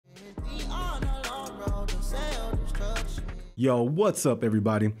Yo, what's up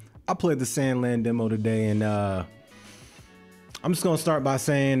everybody? I played the Sandland demo today and I'm just gonna start by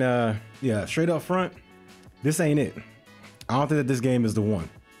saying, yeah, straight up front, this ain't it. I don't think that this game is the one.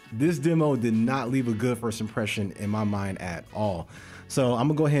 This demo did not leave a good first impression in my mind at all. So I'm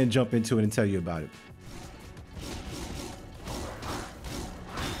gonna go ahead and jump into it and tell you about it.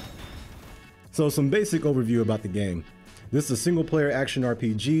 So some basic overview about the game. This is a single-player action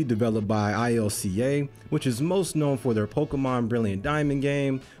RPG developed by ILCA, which is most known for their Pokemon Brilliant Diamond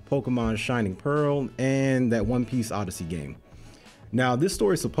game, Pokemon Shining Pearl, and that One Piece Odyssey game. Now, this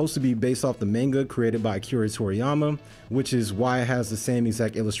story is supposed to be based off the manga created by Akira Toriyama, which is why it has the same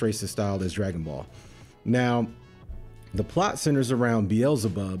exact illustration style as Dragon Ball. Now, the plot centers around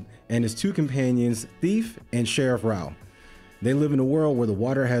Beelzebub and his two companions, Thief and Sheriff Rao. They live in a world where the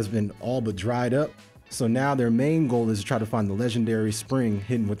water has been all but dried up, so now their main goal is to try to find the legendary spring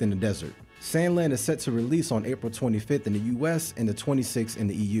hidden within the desert. Sandland is set to release on April 25th in the US and the 26th in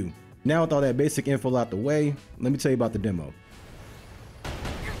the EU. Now with all that basic info out the way, let me tell you about the demo.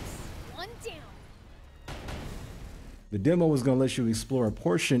 The demo is going to let you explore a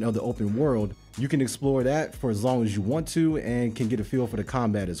portion of the open world. You can explore that for as long as you want to and can get a feel for the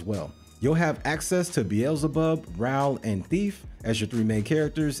combat as well. You'll have access to Beelzebub, Rao, and Thief as your three main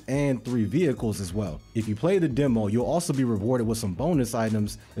characters and 3 vehicles as well. If you play the demo, you'll also be rewarded with some bonus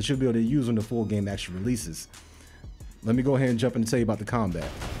items that you'll be able to use when the full game actually releases. Let me go ahead and jump in and tell you about the combat.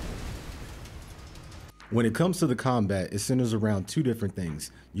 When it comes to the combat, it centers around 2 different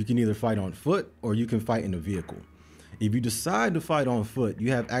things. You can either fight on foot or you can fight in a vehicle. If you decide to fight on foot, you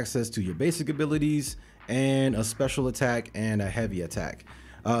have access to your basic abilities and a special attack and a heavy attack.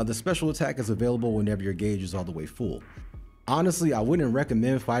 The special attack is available whenever your gauge is all the way full. Honestly, I wouldn't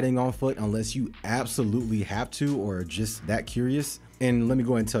recommend fighting on foot unless you absolutely have to or are just that curious. And let me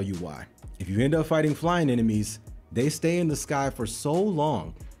go ahead and tell you why. If you end up fighting flying enemies, they stay in the sky for so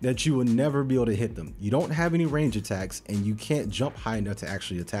long that you will never be able to hit them. You don't have any range attacks and you can't jump high enough to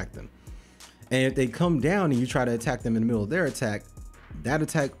actually attack them. And if they come down and you try to attack them in the middle of their attack, that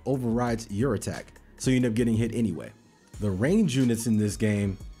attack overrides your attack. So you end up getting hit anyway. The range units in this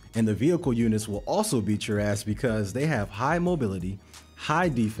game and the vehicle units will also beat your ass because they have high mobility, high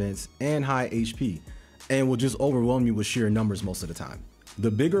defense, and high HP, and will just overwhelm you with sheer numbers most of the time.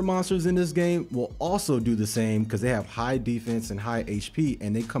 The bigger monsters in this game will also do the same because they have high defense and high HP,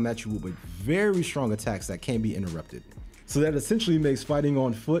 and they come at you with very strong attacks that can't be interrupted. So that essentially makes fighting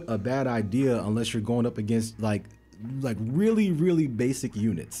on foot a bad idea unless you're going up against like really basic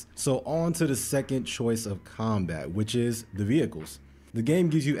units. So on to the second choice of combat, which is the vehicles. The game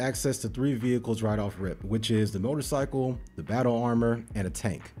gives you access to 3 vehicles right off rip, which is the motorcycle, the battle armor, and a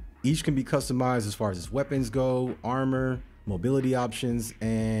tank. Each can be customized as far as its weapons go, armor, mobility options,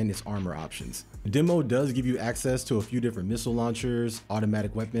 and its armor options. The demo does give you access to a few different missile launchers,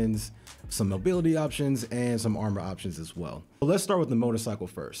 automatic weapons, some mobility options, and some armor options as well. So let's start with the motorcycle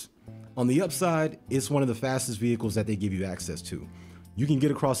first. On the upside, it's one of the fastest vehicles that they give you access to. You can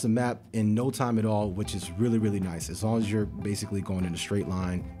get across the map in no time at all, which is really nice, as long as you're basically going in a straight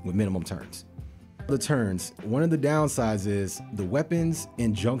line with minimum turns. The turns, one of the downsides is the weapons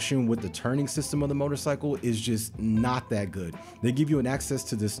in junction with the turning system of the motorcycle is just not that good. They give you an access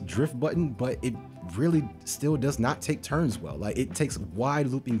to this drift button, but it really still does not take turns well. Like, it takes wide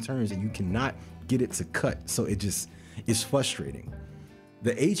looping turns and you cannot get it to cut, so it just is frustrating.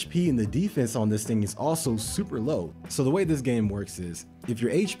 The HP and the defense on this thing is also super low. So the way this game works is, if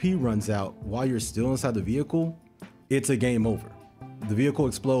your HP runs out while you're still inside the vehicle, it's a game over. The vehicle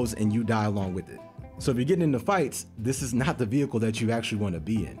explodes and you die along with it. So if you're getting into fights, this is not the vehicle that you actually want to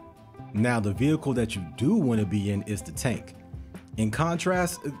be in. Now, the vehicle that you do want to be in is the tank. In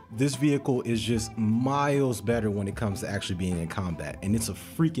contrast, this vehicle is just miles better when it comes to actually being in combat, and it's a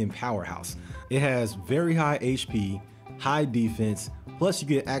freaking powerhouse. It has very high HP, high defense, plus you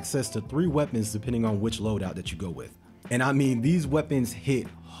get access to 3 weapons depending on which loadout that you go with. And I mean, these weapons hit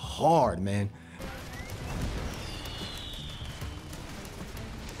hard, man.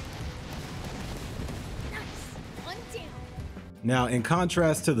 Now, in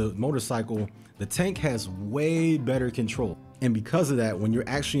contrast to the motorcycle, the tank has way better control. And because of that, when you're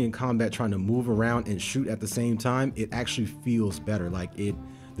actually in combat trying to move around and shoot at the same time, it actually feels better. Like,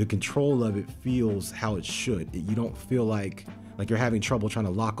 the control of it feels how it should. You don't feel like you're having trouble trying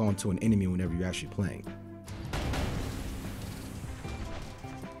to lock onto an enemy whenever you're actually playing.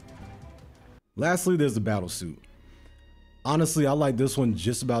 Lastly, there's the battle suit. Honestly, I like this one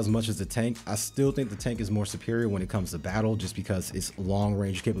just about as much as the tank. I still think the tank is more superior when it comes to battle, just because its long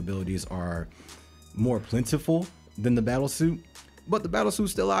range capabilities are more plentiful than the battle suit. But the battle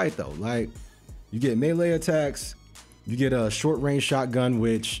suit's still alright though. Like, you get melee attacks, You get a short range shotgun,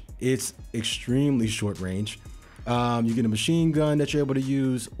 which it's extremely short range. You get a machine gun that you're able to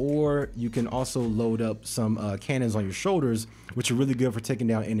use, or you can also load up some cannons on your shoulders, which are really good for taking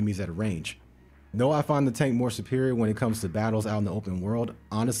down enemies at a range. Though I find the tank more superior when it comes to battles out in the open world,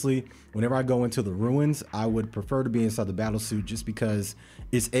 honestly, whenever I go into the ruins, I would prefer to be inside the battle suit just because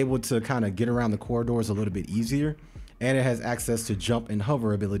it's able to kind of get around the corridors a little bit easier, and it has access to jump and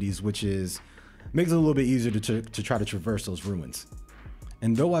hover abilities, which makes it a little bit easier to try to traverse those ruins.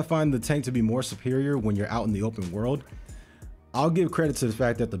 And though I find the tank to be more superior when you're out in the open world, I'll give credit to the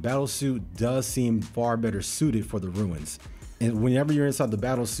fact that the battle suit does seem far better suited for the ruins. And whenever you're inside the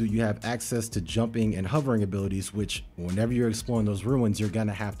battle suit, you have access to jumping and hovering abilities, which whenever you're exploring those ruins, you're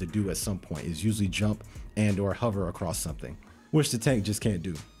gonna have to do at some point, is usually jump and or hover across something, which the tank just can't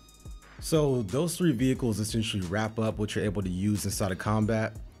do. So those three vehicles essentially wrap up what you're able to use inside of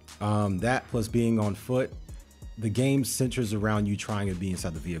combat. That plus being on foot, the game centers around you trying to be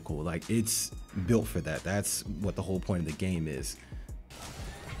inside the vehicle. Like, it's built for that. That's what the whole point of the game is.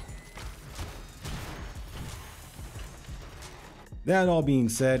 That all being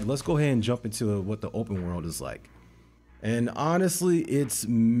said, let's go ahead and jump into what the open world is like. And honestly, it's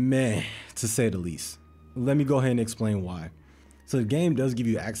meh, to say the least. Let me go ahead and explain why. So the game does give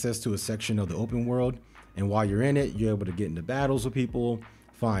you access to a section of the open world, and while you're in it, you're able to get into battles with people,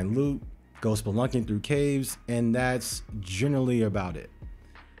 find loot, go spelunking through caves, and that's generally about it.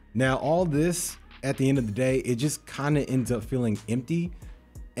 Now, all this, at the end of the day, it just kind of ends up feeling empty,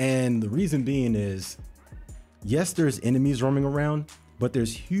 and the reason being is, yes, there's enemies roaming around, but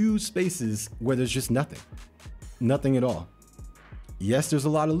there's huge spaces where there's just nothing at all. Yes, there's a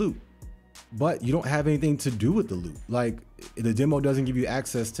lot of loot, but you don't have anything to do with the loot. Like, the demo doesn't give you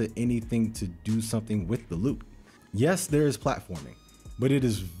access to anything to do something with the loot. Yes, there is platforming, but it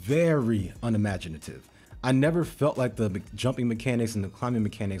is very unimaginative. I never felt like the jumping mechanics and the climbing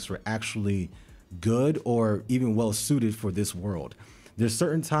mechanics were actually good or even well suited for this world. There's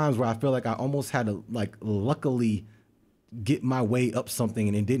certain times where I feel like I almost had to luckily get my way up something,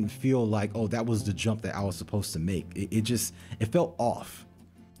 and it didn't feel like, oh, that was the jump that I was supposed to make. It felt off.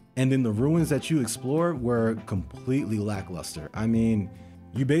 And then the ruins that you explore were completely lackluster. I mean,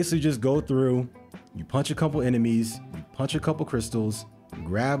 you basically just go through, you punch a couple enemies, you punch a couple crystals,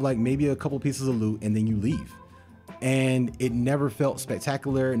 grab like maybe a couple pieces of loot, and then you leave. And it never felt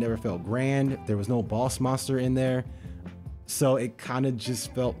spectacular. It never felt grand. There was no boss monster in there. So it kind of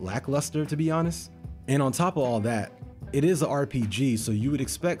just felt lackluster, to be honest. And on top of all that, it is an RPG, so you would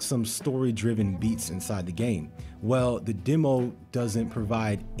expect some story-driven beats inside the game. Well, the demo doesn't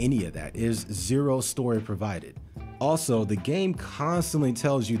provide any of that. There's zero story provided. Also, the game constantly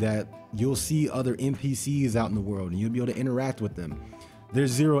tells you that you'll see other NPCs out in the world and you'll be able to interact with them.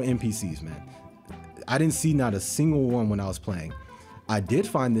 There's zero NPCs, man. I didn't see not a single one when I was playing. I did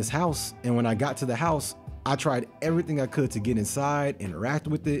find this house, and when I got to the house, I tried everything I could to get inside, interact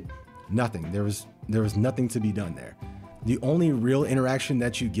with it. Nothing. There was nothing to be done there. The only real interaction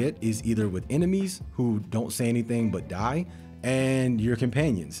that you get is either with enemies who don't say anything but die, and your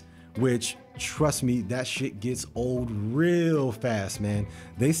companions, which, trust me, that shit gets old real fast, man.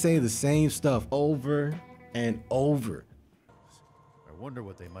 They say the same stuff over and over. I wonder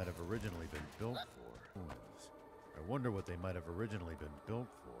what they might have originally been built for. I wonder what they might have originally been built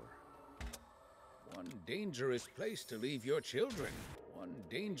for. One dangerous place to leave your children. One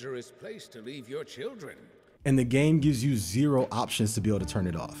dangerous place to leave your children. And the game gives you zero options to be able to turn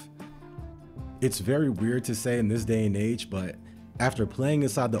it off. It's very weird to say in this day and age, but after playing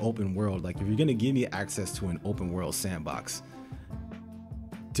inside the open world, like if you're gonna give me access to an open world sandbox,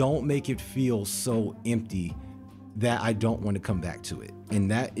 don't make it feel so empty that I don't want to come back to it.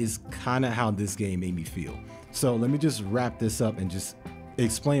 And that is kind of how this game made me feel. So let me just wrap this up and just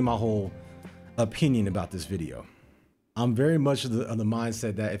explain my whole opinion about this video. I'm very much of the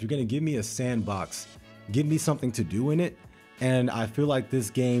mindset that if you're gonna give me a sandbox, give me something to do in it. And I feel like this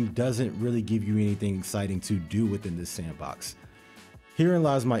game doesn't really give you anything exciting to do within this sandbox. Herein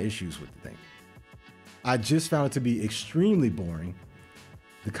lies my issues with the thing. I just found it to be extremely boring.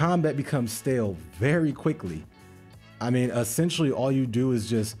 The combat becomes stale very quickly. I mean, essentially all you do is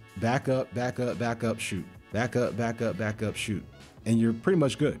just back up, back up, back up, shoot. Back up, back up, back up, shoot. And you're pretty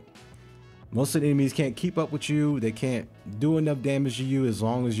much good. Most of the enemies can't keep up with you. They can't do enough damage to you as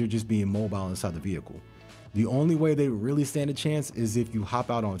long as you're just being mobile inside the vehicle. The only way they really stand a chance is if you hop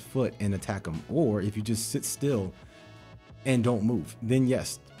out on foot and attack them, or if you just sit still and don't move. Then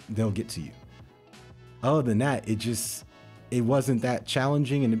yes, they'll get to you. Other than that, it wasn't that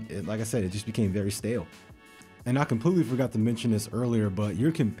challenging, and like I said, it just became very stale. And I completely forgot to mention this earlier, but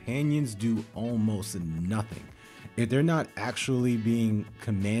your companions do almost nothing. if they're not actually being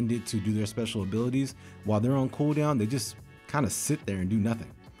commanded to do their special abilities while they're on cooldown, they just kind of sit there and do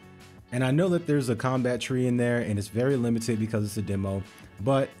nothing. And I know that there's a combat tree in there and it's very limited because it's a demo,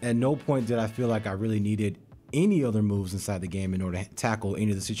 but at no point did I feel like I really needed any other moves inside the game in order to tackle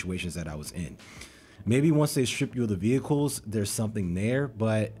any of the situations that I was in. Maybe once they strip you of the vehicles, there's something there,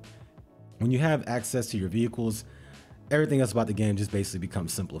 but when you have access to your vehicles, everything else about the game just basically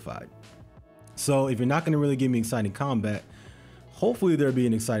becomes simplified. So if you're not going to really give me exciting combat, hopefully there'll be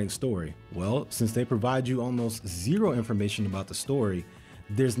an exciting story. Well, since they provide you almost zero information about the story,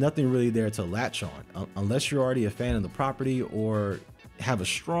 there's nothing really there to latch on, unless you're already a fan of the property or have a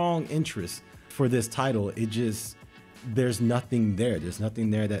strong interest for this title. There's nothing there. There's nothing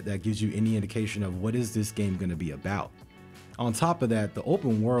there that gives you any indication of what is this game going to be about. On top of that, the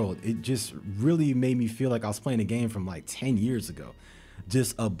open world, it just really made me feel like I was playing a game from like 10 years ago.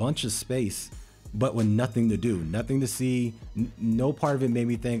 Just a bunch of space, but with nothing to do, nothing to see. No part of it made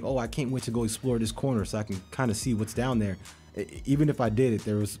me think, oh, I can't wait to go explore this corner so I can kind of see what's down there. Even if I did it,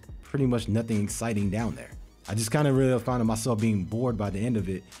 there was pretty much nothing exciting down there. I just kind of really found myself being bored by the end of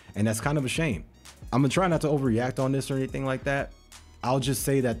it, and that's kind of a shame. I'm gonna try not to overreact on this or anything like that. I'll just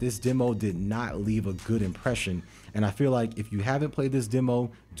say that this demo did not leave a good impression, and I feel like if you haven't played this demo,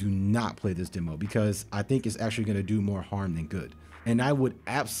 do not play this demo, because I think it's actually gonna do more harm than good. And I would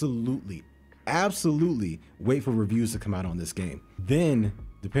absolutely wait for reviews to come out on this game. Then,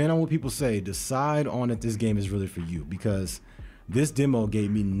 depending on what people say, decide on if this game is really for you, because this demo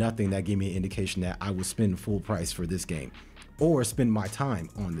gave me nothing that gave me an indication that I would spend full price for this game or spend my time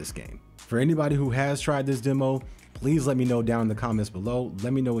on this game. For anybody who has tried this demo, please let me know down in the comments below.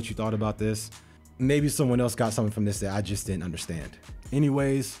 Let me know what you thought about this. Maybe someone else got something from this that I just didn't understand.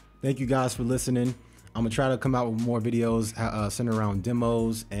 Anyways, thank you guys for listening. I'm gonna try to come out with more videos centered around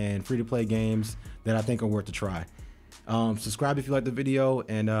demos and free-to-play games that I think are worth a try. Subscribe if you like the video,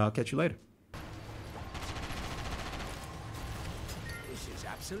 and I'll catch you later. This is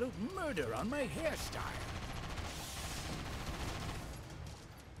absolute murder on my hairstyle.